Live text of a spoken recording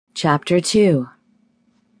Chapter 2.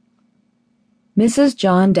 Mrs.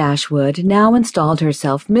 John Dashwood now installed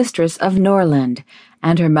herself mistress of Norland,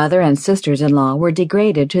 and her mother and sisters-in-law were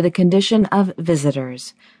degraded to the condition of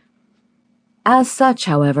visitors. As such,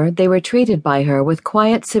 however, they were treated by her with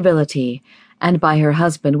quiet civility, and by her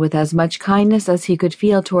husband with as much kindness as he could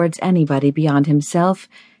feel towards anybody beyond himself,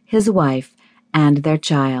 his wife, and their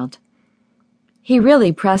child. He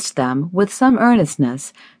really pressed them, with some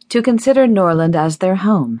earnestness, to consider Norland as their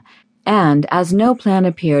home, and as no plan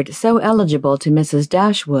appeared so eligible to Mrs.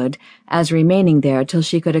 Dashwood as remaining there till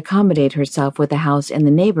she could accommodate herself with a house in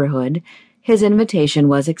the neighbourhood, his invitation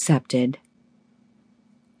was accepted.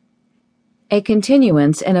 A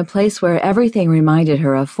continuance in a place where everything reminded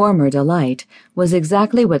her of former delight was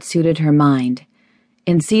exactly what suited her mind.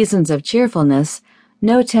 In seasons of cheerfulness,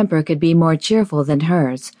 no temper could be more cheerful than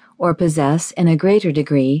hers, or possess, in a greater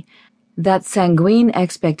degree, that sanguine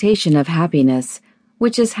expectation of happiness,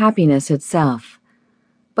 which is happiness itself.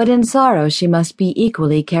 But in sorrow she must be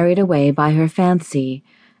equally carried away by her fancy,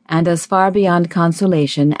 and as far beyond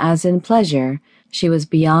consolation as in pleasure, she was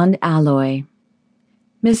beyond alloy.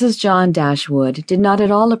 Mrs. John Dashwood did not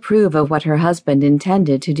at all approve of what her husband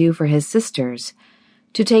intended to do for his sisters.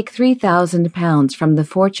 To take £3,000 from the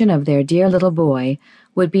fortune of their dear little boy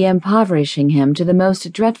would be impoverishing him to the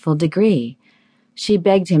most dreadful degree. She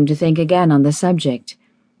begged him to think again on the subject.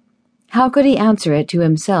 How could he answer it to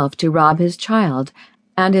himself to rob his child,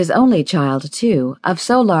 and his only child, too, of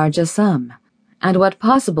so large a sum? And what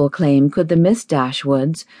possible claim could the Miss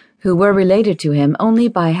Dashwoods, who were related to him only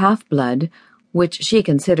by half-blood, which she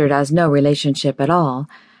considered as no relationship at all,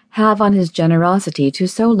 have on his generosity to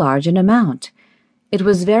so large an amount? It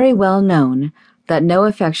was very well known that no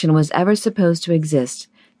affection was ever supposed to exist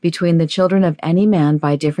between the children of any man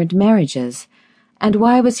by different marriages, and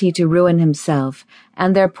why was he to ruin himself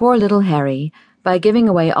and their poor little Harry by giving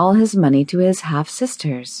away all his money to his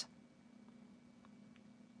half-sisters?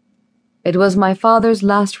 "It was my father's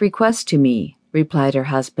last request to me," replied her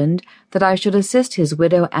husband, "that I should assist his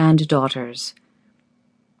widow and daughters."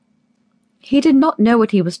 "He did not know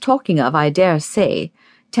what he was talking of, I dare say.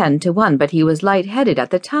 10 to 1, but he was light-headed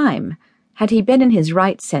at the time. Had he been in his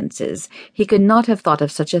right senses, he could not have thought of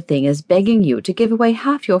such a thing as begging you to give away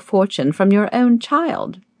half your fortune from your own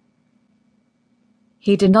child."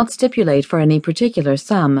 "He did not stipulate for any particular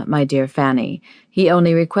sum, my dear Fanny. He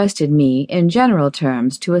only requested me, in general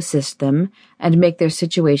terms, to assist them, and make their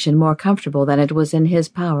situation more comfortable than it was in his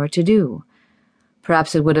power to do.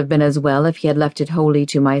 Perhaps it would have been as well if he had left it wholly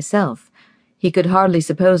to myself. He could hardly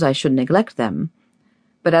suppose I should neglect them.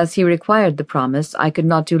 But as he required the promise, I could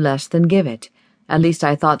not do less than give it. At least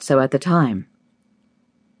I thought so at the time.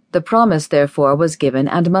 The promise, therefore, was given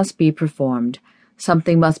and must be performed.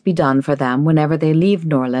 Something must be done for them whenever they leave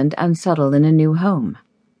Norland and settle in a new home."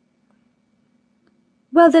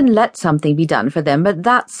 "Well, then let something be done for them, but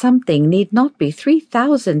that something need not be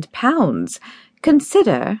 £3,000.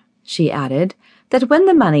 Consider," she added, "that when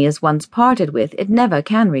the money is once parted with, it never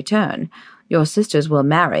can return. Your sisters will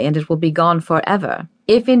marry, and it will be gone for ever,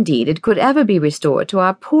 if indeed it could ever be restored to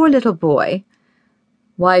our poor little boy."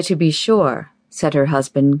 "Why, to be sure," said her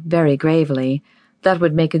husband very gravely, "that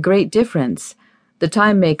would make a great difference. The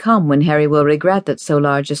time may come when Harry will regret that so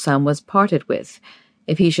large a sum was parted with.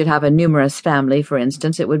 If he should have a numerous family, for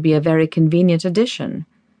instance, it would be a very convenient addition."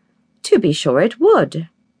 "To be sure it would."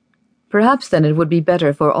 "Perhaps then it would be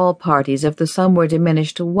better for all parties if the sum were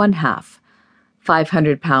diminished to one half.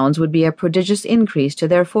 £500 would be a prodigious increase to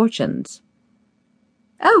their fortunes."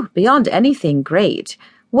 "Oh, beyond anything great.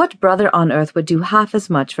 What brother on earth would do half as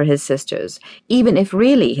much for his sisters, even if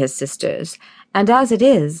really his sisters, and as it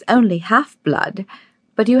is, only half-blood?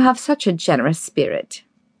 But you have such a generous spirit."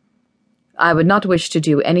 "I would not wish to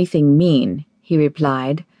do anything mean," he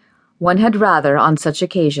replied. "One had rather, on such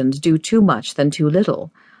occasions, do too much than too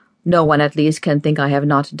little. No one at least can think I have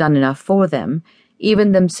not done enough for them.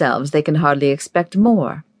 Even themselves they can hardly expect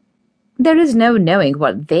more." "There is no knowing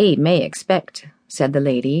what they may expect," said the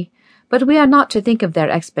lady, "but we are not to think of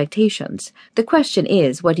their expectations. The question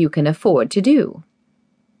is what you can afford to do."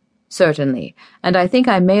 "Certainly, and I think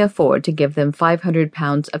I may afford to give them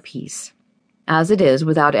 £500 apiece. As it is,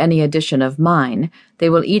 without any addition of mine,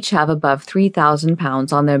 they will each have above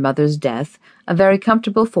 £3,000 on their mother's death, a very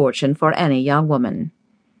comfortable fortune for any young woman."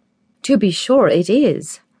 "To be sure it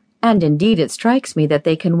is. And indeed it strikes me that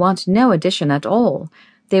they can want no addition at all.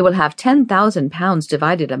 They will have £10,000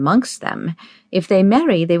 divided amongst them. If they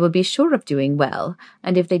marry, they will be sure of doing well,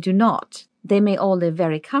 and if they do not, they may all live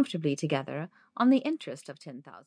very comfortably together on the interest of £10,000.